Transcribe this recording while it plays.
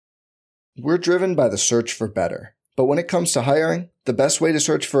We're driven by the search for better. But when it comes to hiring, the best way to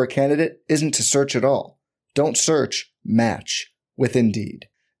search for a candidate isn't to search at all. Don't search, match with Indeed.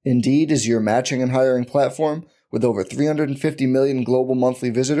 Indeed is your matching and hiring platform with over 350 million global monthly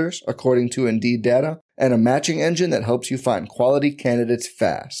visitors, according to Indeed data, and a matching engine that helps you find quality candidates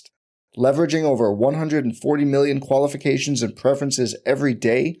fast. Leveraging over 140 million qualifications and preferences every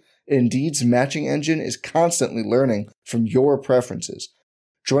day, Indeed's matching engine is constantly learning from your preferences.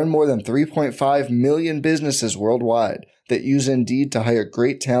 Join more than 3.5 million businesses worldwide that use Indeed to hire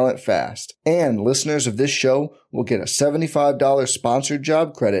great talent fast. And listeners of this show will get a $75 sponsored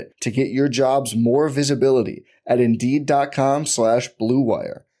job credit to get your jobs more visibility at Indeed.com/Blue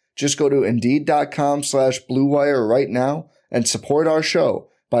Wire. Just go to Indeed.com/Blue Wire right now and support our show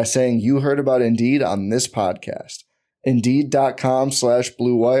by saying you heard about Indeed on this podcast.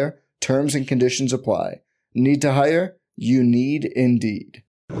 Indeed.com/Blue Wire. Terms and conditions apply. Need to hire? You need Indeed.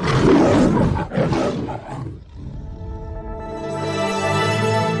 Blue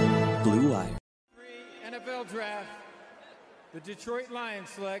Wire. NFL Draft. The Detroit Lions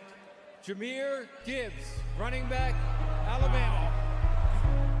select Jahmyr Gibbs, running back, Alabama.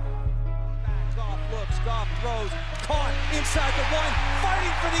 Goff looks, Goff throws, caught inside the one,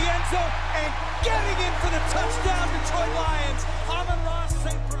 fighting for the end zone, and getting in for the touchdown, Detroit Lions. Amon-Ra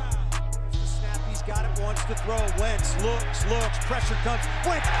St. Brown. There's the snap, he's got it, wants to throw. Wentz looks, pressure comes.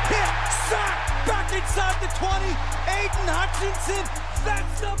 Wentz hit, sack, back inside the 20. Aiden Hutchinson,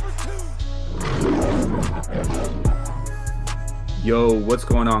 that's number 2. Yo, what's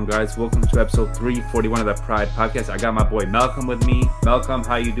going on, guys? Welcome to episode 341 of the Pride Podcast. I got my boy Malcolm with me. Malcolm,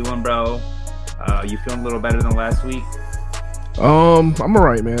 how you doing, bro? You feeling a little better than last week? I'm all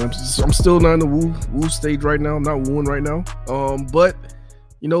right, man. I'm still not in the woo stage right now. I'm not wooing right now. But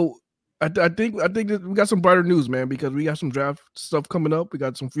you know, I think that we got some brighter news, man, because we got some draft stuff coming up. We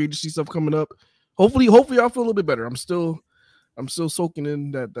got some free agency stuff coming up. Hopefully, y'all feel a little bit better. I'm still soaking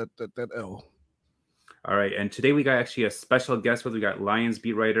in that L. All right, and today we got actually a special guest with. We got Lions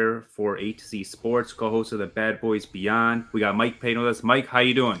beat writer for A to Z Sports, co-host of the Bad Boys Beyond. We got Mike Payton with us. Mike, how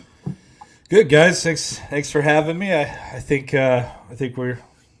you doing? Good, guys. Thanks for having me. I think we're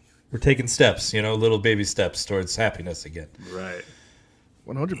taking steps, little baby steps towards happiness again. Right.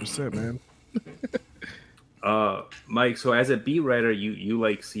 100%, man. Mike, so as a beat writer, you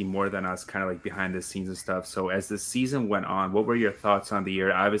like see more than us, kind of like behind the scenes and stuff. So as the season went on, what were your thoughts on the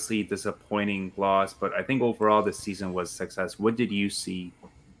year? Obviously, disappointing loss, but I think overall this season was success. What did you see,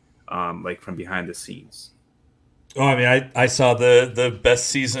 like from behind the scenes? Oh, I mean, I saw the best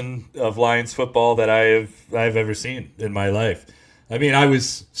season of Lions football that I've ever seen in my life. I mean, I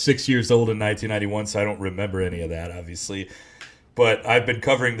was 6 years old in 1991, so I don't remember any of that, obviously. But I've been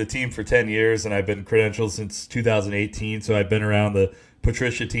covering the team for 10 years, and I've been credentialed since 2018, so I've been around the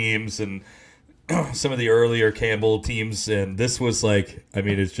Patricia teams and some of the earlier Campbell teams, and this was like, I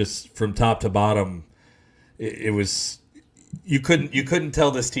mean, it's just from top to bottom, it was you couldn't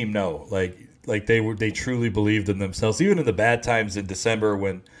tell this team no. Like they truly believed in themselves, even in the bad times in December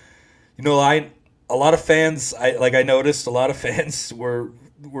when, a lot of fans, I noticed a lot of fans were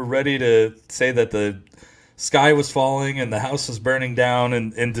ready to say that the sky was falling and the house was burning down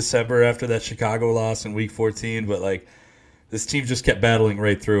in December after that Chicago loss in Week 14. But like this team just kept battling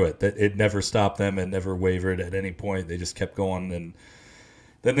right through it. That it never stopped them and never wavered at any point. They just kept going, and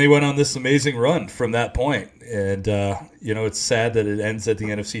then they went on this amazing run from that point. And it's sad that it ends at the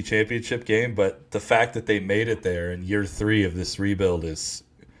NFC Championship game, but the fact that they made it there in year 3 of this rebuild it's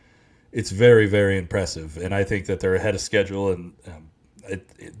very, very impressive. And I think that they're ahead of schedule, and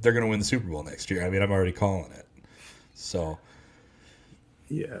they're going to win the Super Bowl next year. I mean, I'm already calling it. So,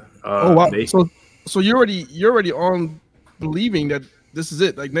 yeah. Wow. So you're already on believing that this is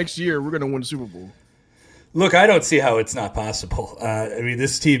it. Like next year, we're going to win the Super Bowl. Look, I don't see how it's not possible. I mean,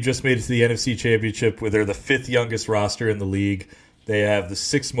 this team just made it to the NFC Championship, where they're the 5th youngest roster in the league. They have the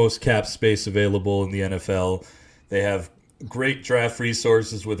 6th most cap space available in the NFL. They have great draft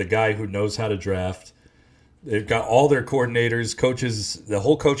resources with a guy who knows how to draft. They've got all their coordinators, coaches, the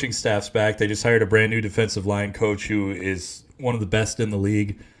whole coaching staff's back. They just hired a brand new defensive line coach who is one of the best in the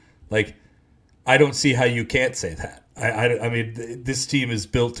league. Like, I don't see how you can't say that. I mean, this team is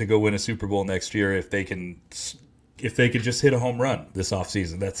built to go win a Super Bowl next year if they can just hit a home run this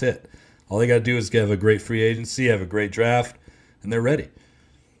offseason. That's it. All they got to do is have a great free agency, have a great draft, and they're ready.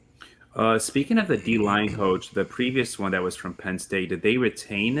 Speaking of the D-line coach, the previous one that was from Penn State, did they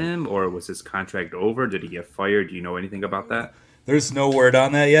retain him, or was his contract over? Did he get fired? Do you know anything about that? There's no word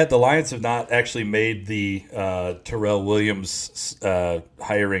on that yet. The Lions have not actually made the Terrell Williams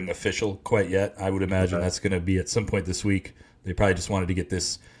hiring official quite yet. I would imagine that's going to be at some point this week. They probably just wanted to get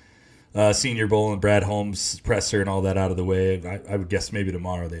this Senior Bowl and Brad Holmes presser and all that out of the way, I would guess maybe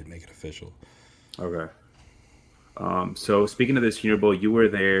tomorrow they'd make it official. Okay. So speaking of the Senior Bowl, you were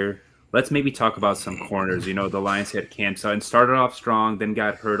there. Let's maybe talk about some corners. You know, the Lions had Cam Sutton, started off strong, then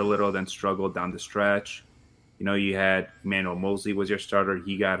got hurt a little, then struggled down the stretch. You know, you had Emmanuel Mosley was your starter.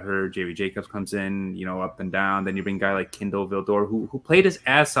 He got hurt. J.B. Jacobs comes in, you know, up and down. Then you bring a guy like Kendall Vildor, who played his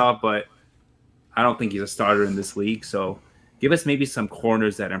ass off, but I don't think he's a starter in this league. So give us maybe some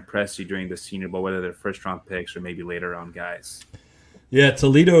corners that impressed you during the Senior Bowl, whether they're first-round picks or maybe later-round guys. Yeah,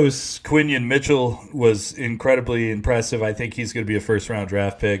 Toledo's Quinion Mitchell was incredibly impressive. I think he's going to be a first-round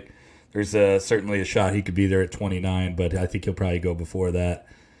draft pick. There's certainly a shot he could be there at 29, but I think he'll probably go before that.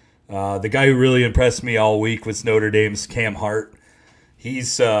 The guy who really impressed me all week was Notre Dame's Cam Hart.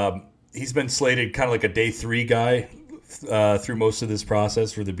 He's been slated kind of like a day 3 guy through most of this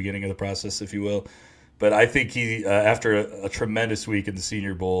process, for the beginning of the process, if you will. But I think he, after a tremendous week in the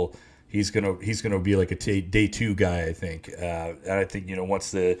Senior Bowl, he's gonna be like a day 2 guy, I think. And I think, you know,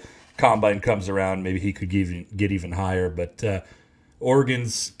 once the combine comes around, maybe he could get even higher. But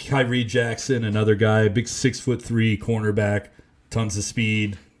Oregon's Kyrie Jackson, another guy, big 6'3" cornerback, tons of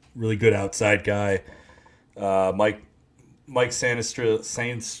speed, really good outside guy. Mike Sainstril.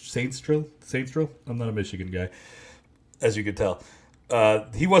 I'm not a Michigan guy, as you could tell.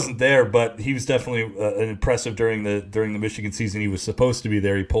 He wasn't there, but he was definitely impressive during the Michigan season. He was supposed to be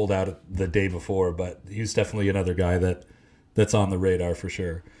there. He pulled out the day before, but he was definitely another guy that's on the radar for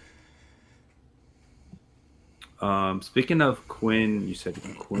sure. Speaking of Quinn, you said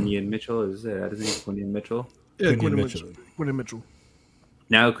Quinion Mitchell. Is that his name? Quinion Mitchell? Yeah, Quinn Mitchell.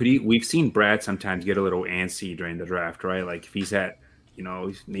 Now, we've seen Brad sometimes get a little antsy during the draft, right? Like if he's at, you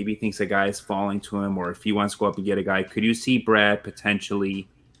know, maybe he thinks a guy is falling to him, or if he wants to go up and get a guy. Could you see Brad potentially,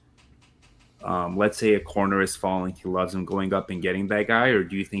 let's say a corner is falling, he loves him, going up and getting that guy? Or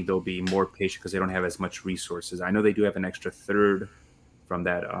do you think they'll be more patient because they don't have as much resources? I know they do have an extra third from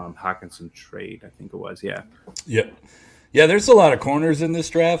that Hawkinson trade, I think it was. Yeah. Yeah. There's a lot of corners in this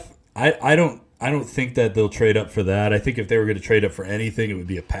draft. I don't think that they'll trade up for that. I think if they were going to trade up for anything, it would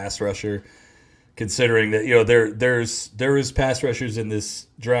be a pass rusher. Considering that, you know, there is pass rushers in this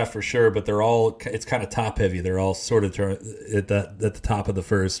draft for sure, but it's kind of top heavy. They're all sort of at the top of the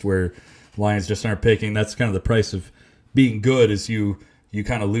first, where Lions just aren't picking. That's kind of the price of being good, is you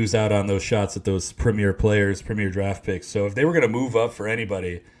kind of lose out on those shots at those premier players, premier draft picks. So if they were going to move up for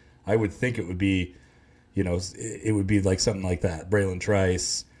anybody, I would think it would be, you know, it would be like something like that. Braylon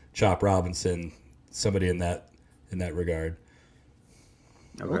Trice, Chop Robinson, somebody in that regard.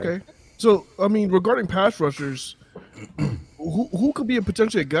 Okay. So, I mean, regarding pass rushers, who could be a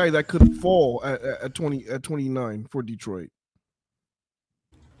potential guy that could fall at 29 for Detroit?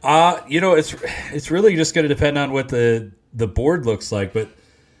 You know, it's really just going to depend on what the board looks like. But,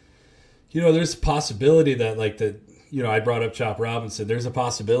 you know, there's a possibility that, like, you know, I brought up Chop Robinson. There's a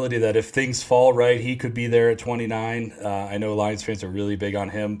possibility that if things fall right, he could be there at 29. I know Lions fans are really big on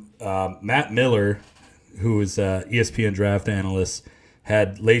him. Matt Miller, who is ESPN draft analyst,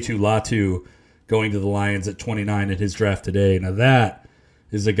 had Laitu Latu going to the Lions at 29 in his draft today. Now that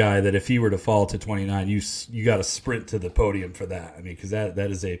is a guy that if he were to fall to 29, you got to sprint to the podium for that. I mean, because that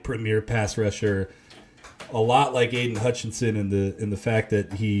is a premier pass rusher, a lot like Aiden Hutchinson in the fact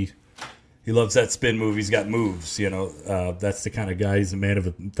that he loves that spin move. He's got moves, you know. That's the kind of guy. He's a man of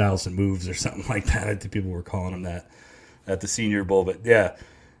 1,000 moves or something like that. I think people were calling him that at the Senior Bowl. But yeah,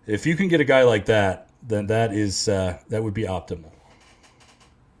 if you can get a guy like that, then that would be optimal.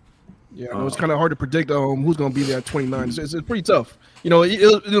 Yeah, I know it's kind of hard to predict who's going to be there at 29. It's pretty tough. You know, in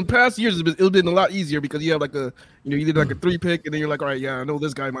the past years, it's been a lot easier because you have like you did like a 3 pick, and then you're like, all right, yeah, I know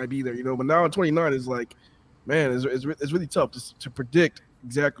this guy might be there, you know. But now at 29, it's like, man, it's really tough to predict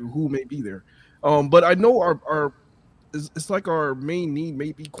exactly who may be there. But I know it's like our main need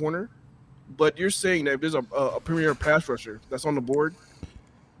may be corner, but you're saying that if there's a premier pass rusher that's on the board,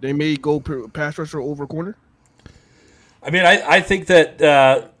 they may go pass rusher over corner. I mean, I think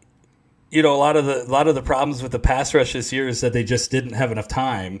that. You know, a lot of the problems with the pass rush this year is that they just didn't have enough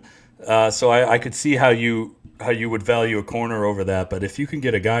time. So I could see how you would value a corner over that. But if you can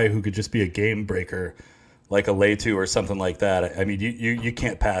get a guy who could just be a game breaker, like a Laitu or something like that, I mean, you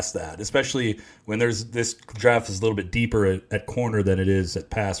can't pass that. Especially when this draft is a little bit deeper at corner than it is at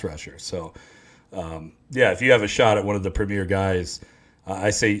pass rusher. So yeah, if you have a shot at one of the premier guys, I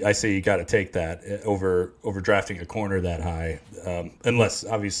say you got to take that over drafting a corner that high, unless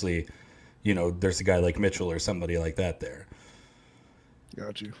obviously, you know, there's a guy like Mitchell or somebody like that there.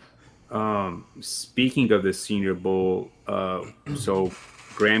 Got you. Speaking of the Senior Bowl, so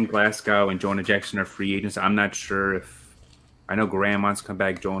Graham Glasgow and Jonah Jackson are free agents. I'm not sure if I know Graham wants to come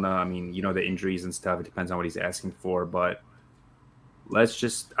back. Jonah, I mean, the injuries and stuff. It depends on what he's asking for. But I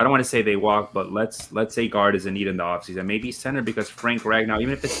don't want to say they walk, but let's say guard is a need in the offseason. Maybe center, because Frank Ragnow,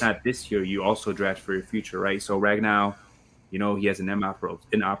 even if it's not this year, you also draft for your future, right? So Ragnow, he has an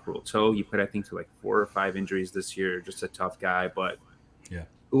inoperable toe. He played, I think, to like 4 or 5 injuries this year. Just a tough guy. But yeah,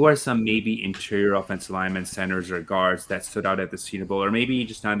 who are some maybe interior offensive linemen, centers, or guards that stood out at the Senior Bowl, or maybe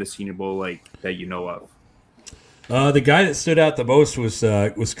just not the Senior Bowl, like that you know of? The guy that stood out the most was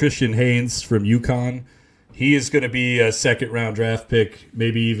Christian Haynes from UConn. He is going to be a second-round draft pick,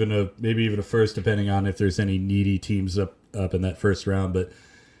 maybe even a first, depending on if there's any needy teams up in that first round. But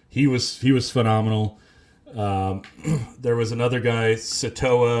he was phenomenal. There was another guy,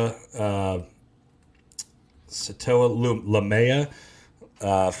 Satoa Lamea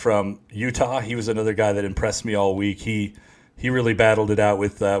from Utah. He was another guy that impressed me all week. He really battled it out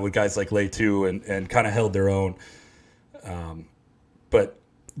with guys like Leitu and kind of held their own. But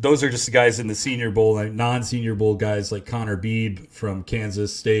those are just the guys in the Senior Bowl. Like non-Senior Bowl guys like Connor Beebe from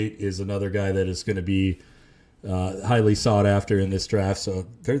Kansas State is another guy that is going to be highly sought after in this draft. So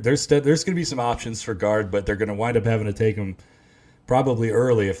there's going to be some options for guard, but they're going to wind up having to take them probably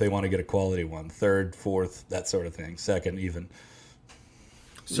early if they want to get a quality one. Third, fourth, that sort of thing. Second, even.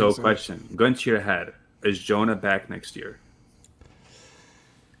 So, question. Gun to your head. Is Jonah back next year?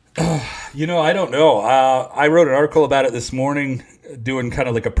 I don't know. I wrote an article about it this morning, doing kind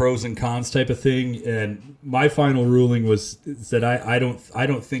of like a pros and cons type of thing, and my final ruling was that I don't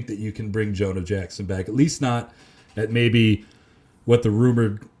think that you can bring Jonah Jackson back, at least not at maybe what the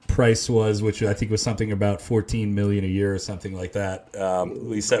rumored price was, which I think was something about $14 million a year or something like that. At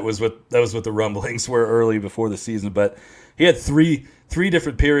least that was what the rumblings were early before the season. But he had three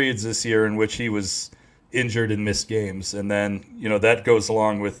different periods this year in which he was injured and missed games, and then that goes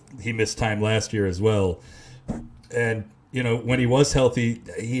along with he missed time last year as well. And when he was healthy,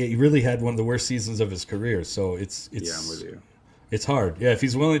 he really had one of the worst seasons of his career. So it's I'm with you. It's hard. Yeah, if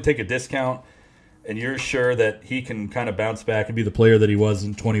he's willing to take a discount and you're sure that he can kind of bounce back and be the player that he was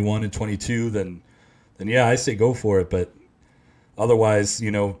in 21 and 22, then yeah, I say go for it. But otherwise,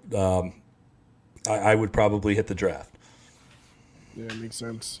 I would probably hit the draft. Yeah, it makes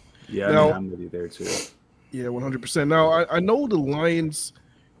sense. Yeah, now, I'm with you there too. Yeah, 100%. Now, I know the Lions,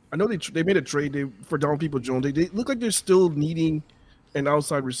 I know they made a trade for Donald People-Jones. They look like they're still needing an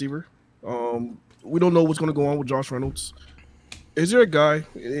outside receiver. We don't know what's going to go on with Josh Reynolds. Is there a guy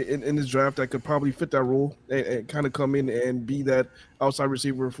in this draft that could probably fit that role and kind of come in and be that outside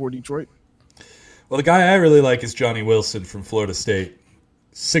receiver for Detroit? Well, the guy I really like is Johnny Wilson from Florida State.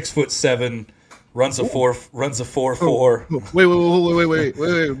 6'7", runs a 4.4.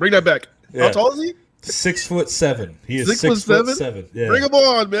 Wait. Bring that back. Yeah. How tall is he? 6'7". He is 6'7". Yeah. Bring him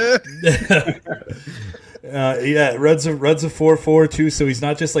on, man. Runs a 4.4 too. So he's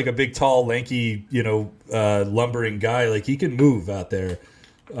not just like a big, tall, lanky, lumbering guy. Like he can move out there.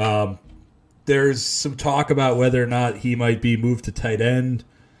 There's some talk about whether or not he might be moved to tight end,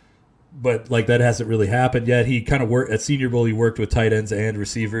 but like that hasn't really happened yet. He kind of worked at Senior Bowl. He worked with tight ends and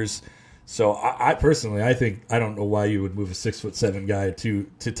receivers. So I personally, I don't know why you would move a 6'7" guy to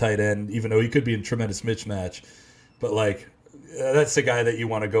tight end, even though he could be in tremendous mismatch. But like, that's the guy that you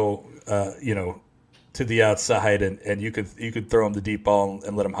want to go, to the outside, and you could throw him the deep ball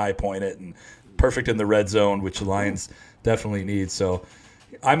and let him high point it, and perfect in the red zone, which the Lions definitely need. So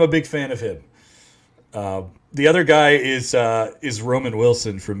I'm a big fan of him. The other guy is Roman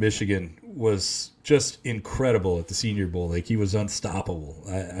Wilson from Michigan. Was just incredible at the Senior Bowl. Like he was unstoppable.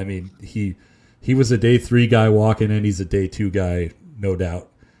 I mean, he was a day 3 guy walking in. He's a day 2 guy, no doubt.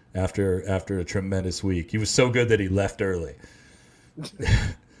 After a tremendous week, he was so good that he left early.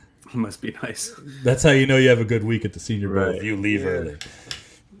 Must be nice. That's how you know you have a good week at the Senior Bowl. Right. If you leave early.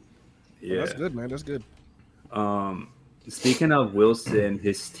 Yeah, that's good, man. That's good. Speaking of Wilson,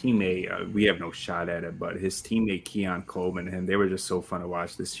 his teammate, we have no shot at it, but his teammate Keon Coleman and him, they were just so fun to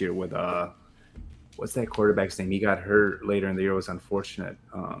watch this year with what's that quarterback's name? He got hurt later in the year. It was unfortunate.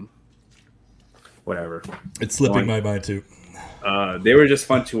 Whatever. It's slipping my mind too. They were just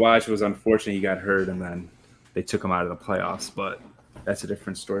fun to watch. It was unfortunate he got hurt, and then they took him out of the playoffs, but that's a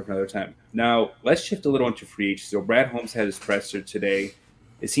different story for another time. Now, let's shift a little into free agency. So Brad Holmes had his presser today.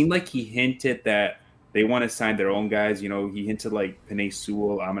 It seemed like he hinted that they want to sign their own guys. He hinted like Penei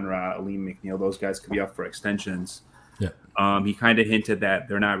Sewell, Amon-Ra, Aleem McNeil. Those guys could be up for extensions. Yeah. He kind of hinted that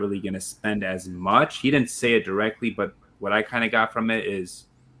they're not really going to spend as much. He didn't say it directly, but what I kind of got from it is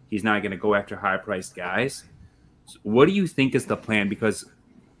he's not going to go after high-priced guys. So what do you think is the plan? Because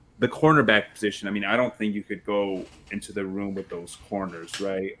the cornerback position, I mean, I don't think you could go into the room with those corners,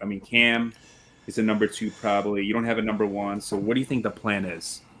 right? I mean, Cam He's a number 2 probably. You don't have a number 1. So what do you think the plan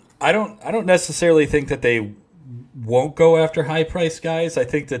is? I don't necessarily think that they won't go after high price guys. I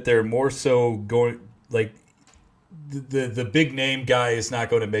think that they're more so going like the big name guy is not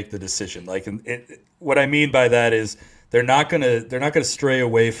going to make the decision. Like what I mean by that is they're not gonna stray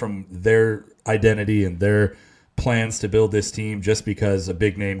away from their identity and their plans to build this team just because a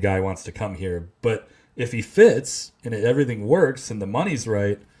big name guy wants to come here. But if he fits and everything works and the money's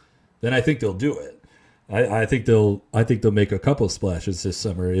right, then I think they'll do it. I think they'll make a couple of splashes this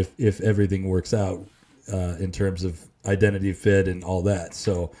summer if everything works out in terms of identity fit and all that.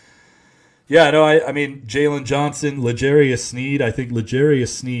 So yeah, no, I mean Jalen Johnson, L'Jarius Sneed. I think L'Jarius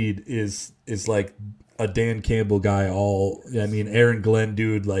Sneed is like a Dan Campbell guy. Aaron Glenn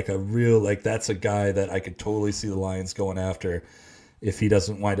dude, like a real that's a guy that I could totally see the Lions going after if he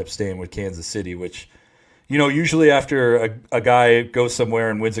doesn't wind up staying with Kansas City, which. Usually after a guy goes somewhere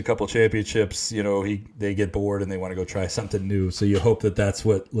and wins a couple championships, they get bored and they want to go try something new. So you hope that that's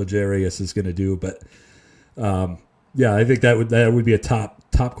what L'Jarius is going to do. But I think that would be a top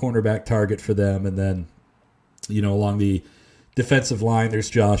cornerback target for them. And then, along the defensive line, there's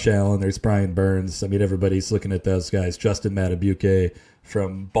Josh Allen, there's Brian Burns. I mean, everybody's looking at those guys. Justin Matabuke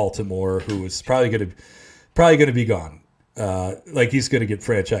from Baltimore, who is probably going to be gone. He's going to get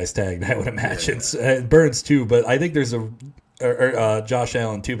franchise tagged, I would imagine. And Burns too, but I think there's Josh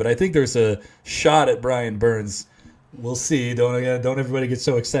Allen too. But I think there's a shot at Brian Burns. We'll see. Don't everybody get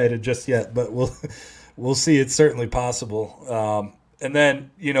so excited just yet, but we'll see. It's certainly possible. And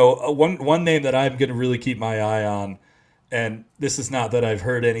then one name that I'm going to really keep my eye on, and this is not that I've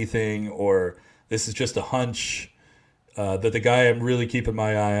heard anything or this is just a hunch, that the guy I'm really keeping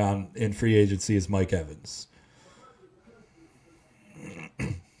my eye on in free agency is Mike Evans.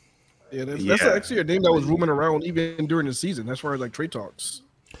 Yeah, that's actually a name that was rumored around even during the season. That's why trade talks.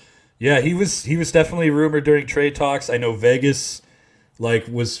 Yeah, he was definitely rumored during trade talks. I know Vegas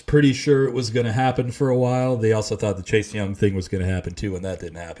was pretty sure it was going to happen for a while. They also thought the Chase Young thing was going to happen too, and that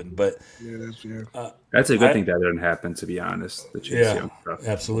didn't happen. But that's a good thing that didn't happen, to be honest. The Chase Young stuff,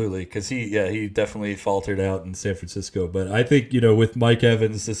 absolutely, because he definitely faltered out in San Francisco. But I think with Mike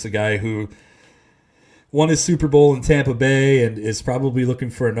Evans, this is a guy who won his Super Bowl in Tampa Bay and is probably looking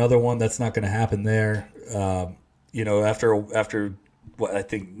for another one. That's not going to happen there. After what I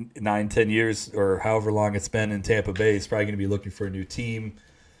think 9-10 years or however long it's been in Tampa Bay, he's probably going to be looking for a new team.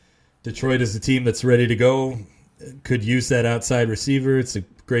 Detroit is a team that's ready to go. Could use that outside receiver. It's a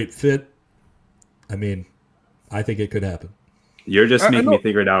great fit. I mean, I think it could happen. You're just making me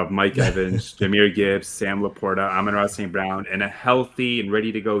figure it out. Mike Evans, Jahmyr Gibbs, Sam Laporta, Amon-Ra St. Brown, and a healthy and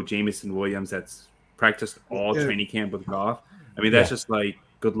ready to go Jamison Williams that's practiced all training camp with Goff. I mean, that's just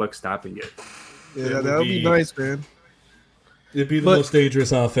good luck stopping it. Yeah, that would be nice, man. It'd be the most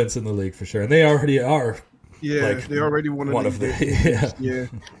dangerous offense in the league for sure, and they already are. Yeah, they already one of the. Yeah.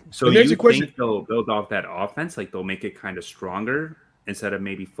 So you think they'll build off that offense? They'll make it kind of stronger instead of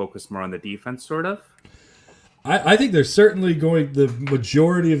maybe focus more on the defense, sort of. I think they're certainly going. The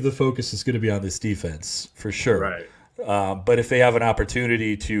majority of the focus is going to be on this defense for sure. Right. But if they have an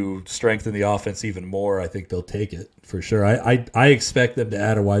opportunity to strengthen the offense even more, I think they'll take it for sure. I expect them to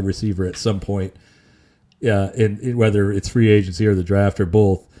add a wide receiver at some point, in whether it's free agency or the draft or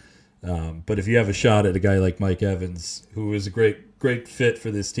both. But if you have a shot at a guy like Mike Evans, who is a great fit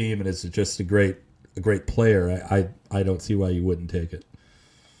for this team and is just a great player, I don't see why you wouldn't take it.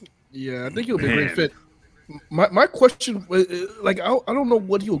 Yeah, I think he'll be a great fit. My question, I don't know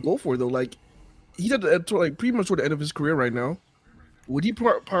what he'll go for though. He's at pretty much toward the end of his career right now. Would he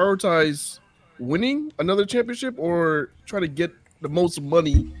prioritize winning another championship or try to get the most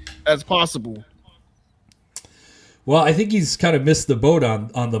money as possible? Well, I think he's kind of missed the boat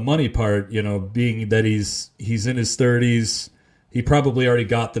on the money part. Being that he's in his 30s, he probably already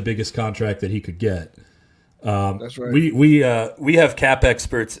got the biggest contract that he could get. That's right. We have cap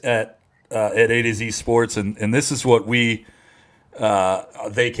experts at A to Z Sports, and this is what they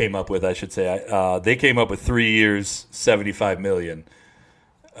came up with, I should say. They came up with 3 years, $75 million,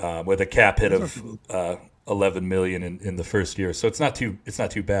 with a cap hit of $11 million in the first year. So it's not too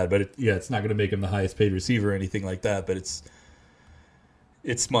bad, but it's not going to make him the highest paid receiver or anything like that. But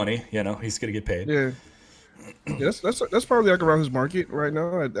it's money, he's going to get paid. Yeah, that's probably around his market right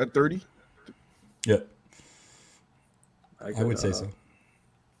now at 30. Yep, I would say so.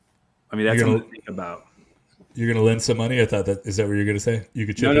 I mean, that's something to think about. You're going to lend some money? I thought is that what you're going to say? You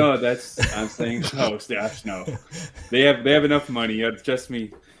could chip in? No, I'm saying no, Stash, no. They have enough money. It's just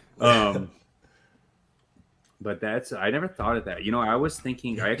me. But I never thought of that. I was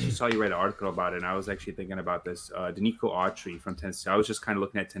thinking, I actually saw you write an article about it, and I was actually thinking about this. Danico Autry from Tennessee. I was just kind of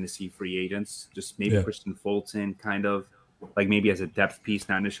looking at Tennessee free agents, just maybe Yeah. Christian Fulton, kind of like maybe as a depth piece,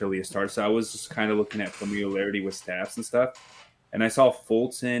 not necessarily a starter. So I was just kind of looking at familiarity with staffs and stuff. And I saw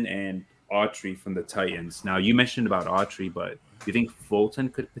Fulton and Autry from the Titans. Now, you mentioned about Autry, but do you think Fulton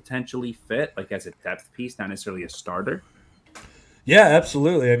could potentially fit like as a depth piece, not necessarily a starter? Yeah,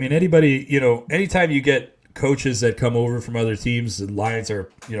 absolutely. I mean, anybody, anytime you get coaches that come over from other teams, the Lions are,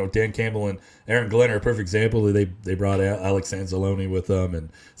 Dan Campbell and Aaron Glenn are a perfect example. They brought Alex Anzalone with them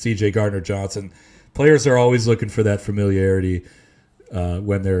and C.J. Gardner-Johnson. Players are always looking for that familiarity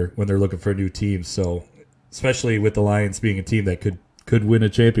when they're looking for a new team. So, especially with the Lions being a team that could win a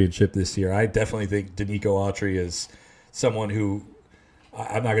championship this year, I definitely think Danico Autry is someone who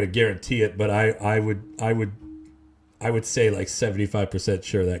I'm not going to guarantee it, but I would say like 75%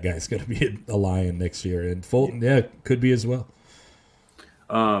 sure that guy's going to be a Lion next year. And Fulton, yeah, could be as well.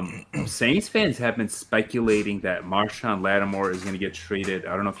 Saints fans have been speculating that Marshawn Lattimore is going to get traded.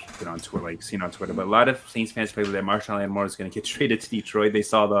 I don't know if you've been on Twitter, seen on Twitter, but a lot of Saints fans speculate that Marshawn Lattimore is going to get traded to Detroit. They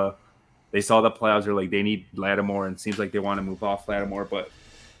saw the playoffs. They're like, they need Lattimore, and it seems like they want to move off Lattimore. But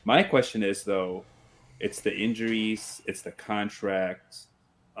my question is, though, it's the injuries, it's the contract.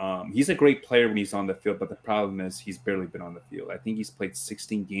 He's a great player when he's on the field, but the problem is he's barely been on the field. I think he's played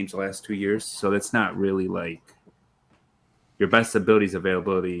 16 games the last 2 years, so that's not really like your best ability is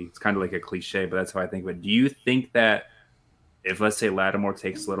availability. It's kind of like a cliche, but that's how I think of it. Do you think that if, let's say, Lattimore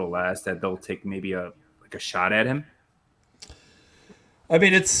takes a little less, that they'll take maybe a shot at him? I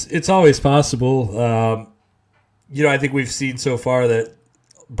mean, it's always possible. I think we've seen so far that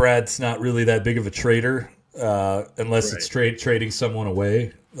Brad's not really that big of a trader unless it's trading someone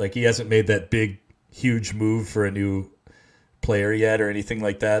away. Like, he hasn't made that big, huge move for a new player yet or anything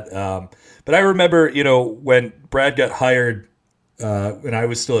like that. But I remember, when Brad got hired when I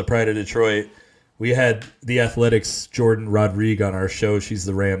was still at Pride of Detroit, we had the Athletics' Jordan Rodrigue on our show. She's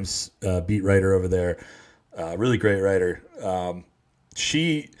the Rams beat writer over there. Really great writer.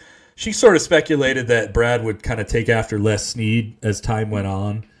 She sort of speculated that Brad would kind of take after Les Snead as time went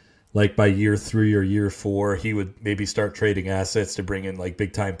on. Like by year 3 or year 4, he would maybe start trading assets to bring in like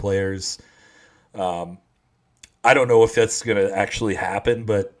big time players. I don't know if that's going to actually happen,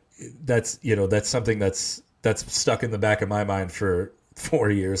 but that's something that's stuck in the back of my mind for 4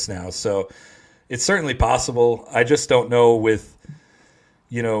 years now. So it's certainly possible. I just don't know with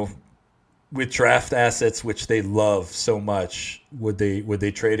draft assets, which they love so much, would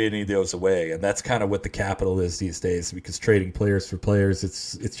they trade any of those away? And that's kind of what the capital is these days, because trading players for players,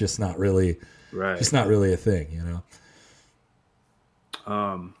 it's just not really just not really a thing,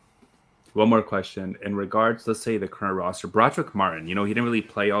 One more question in regards, let's say the current roster. Broderick Martin, he didn't really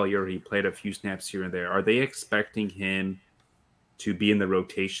play all year. He played a few snaps here and there. Are they expecting him to be in the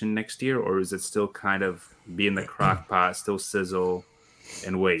rotation next year, or is it still kind of be in the crock pot, still sizzle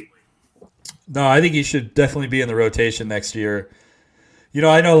and wait? No, I think he should definitely be in the rotation next year.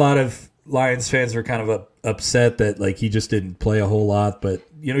 I know a lot of Lions fans were kind of upset that like he just didn't play a whole lot, but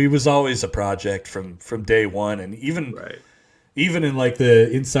he was always a project from day one, and even in like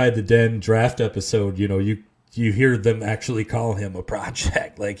the Inside the Den draft episode, you hear them actually call him a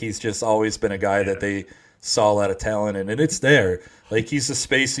project. Like, he's just always been a guy that they saw a lot of talent in, and it's there. Like, he's a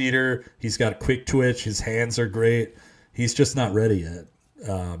space eater. He's got a quick twitch. His hands are great. He's just not ready yet.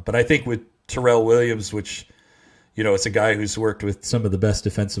 But I think with Terrell Williams, which, it's a guy who's worked with some of the best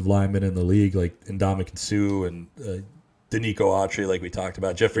defensive linemen in the league, like Ndamukong Suh and Danico Autry, like we talked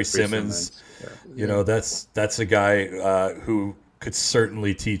about, Jeffrey Simmons. Yeah. That's a guy who could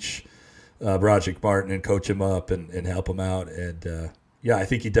certainly teach Broderick Martin and coach him up and help him out. And I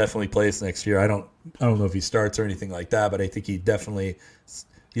think he definitely plays next year. I don't know if he starts or anything like that, but I think he definitely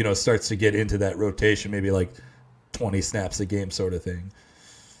starts to get into that rotation, maybe like 20 snaps a game sort of thing.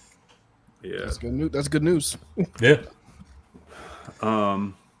 Yeah, that's good news. Yeah.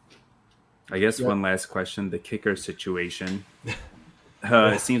 I guess one last question: the kicker situation.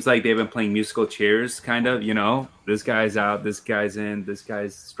 It seems like they've been playing musical chairs, kind of. This guy's out, this guy's in, this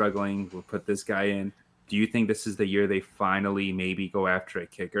guy's struggling. We'll put this guy in. Do you think this is the year they finally maybe go after a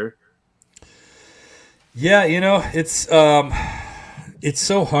kicker? Yeah, it's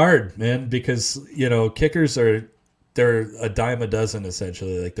so hard, man, because kickers they're a dime a dozen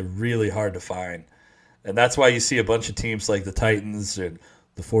essentially. Like, they're really hard to find, and that's why you see a bunch of teams like the Titans and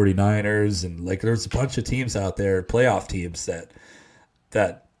the 49ers, and like there's a bunch of teams out there, playoff teams that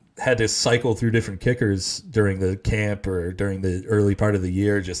had to cycle through different kickers during the camp or during the early part of the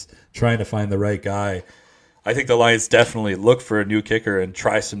year, just trying to find the right guy. I think the Lions definitely look for a new kicker and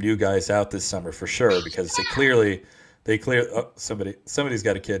try some new guys out this summer for sure, because somebody's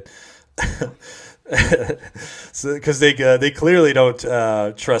got a kid. So because they clearly don't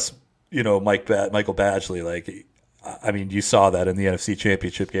trust Michael Badgley. Like, I mean, you saw that in the NFC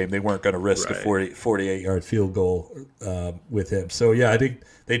Championship game. They weren't going to risk a 48-yard field goal with him. So yeah, I think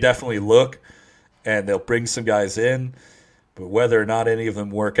they definitely look, and they'll bring some guys in, but whether or not any of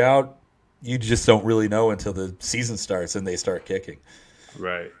them work out, you just don't really know until the season starts and they start kicking.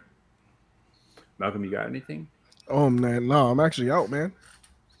 Right. Malcolm, you got anything? Oh man, no, I'm actually out, man.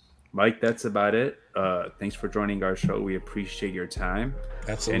 Mike, that's about it. Thanks for joining our show. We appreciate your time.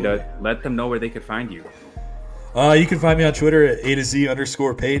 Absolutely. And let them know where they could find you. You can find me on Twitter at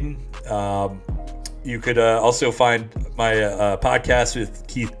A_Payton. You could also find my podcast with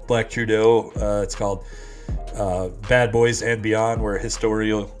Keith Black Trudeau. It's called Bad Boys and Beyond. We're a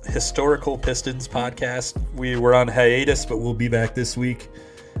historical Pistons podcast. We were on hiatus, but we'll be back this week.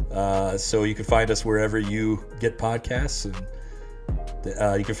 So you can find us wherever you get podcasts, and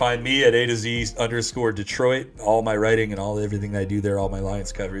you can find me at A_Detroit. All my writing and everything I do there, all my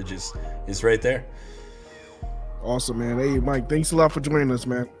Lions coverage is right there. Awesome, man. Hey, Mike, thanks a lot for joining us,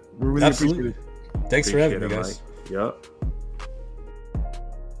 man. We really appreciate it. Thanks for having me, guys. Mike. Yep.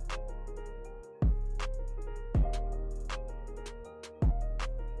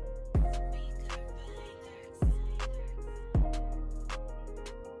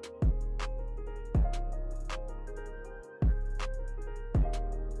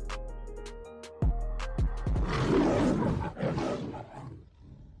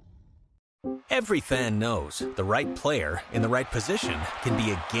 Every fan knows the right player in the right position can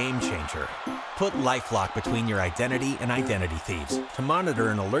be a game changer. Put LifeLock between your identity and identity thieves to monitor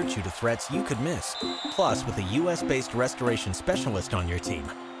and alert you to threats you could miss. Plus, with a U.S.-based restoration specialist on your team,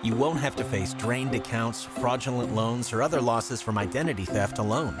 you won't have to face drained accounts, fraudulent loans, or other losses from identity theft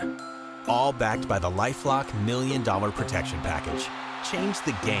alone. All backed by the LifeLock $1 Million Protection Package. Change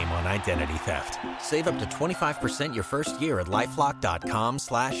the game on identity theft. Save up to 25% your first year at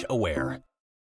LifeLock.com/aware.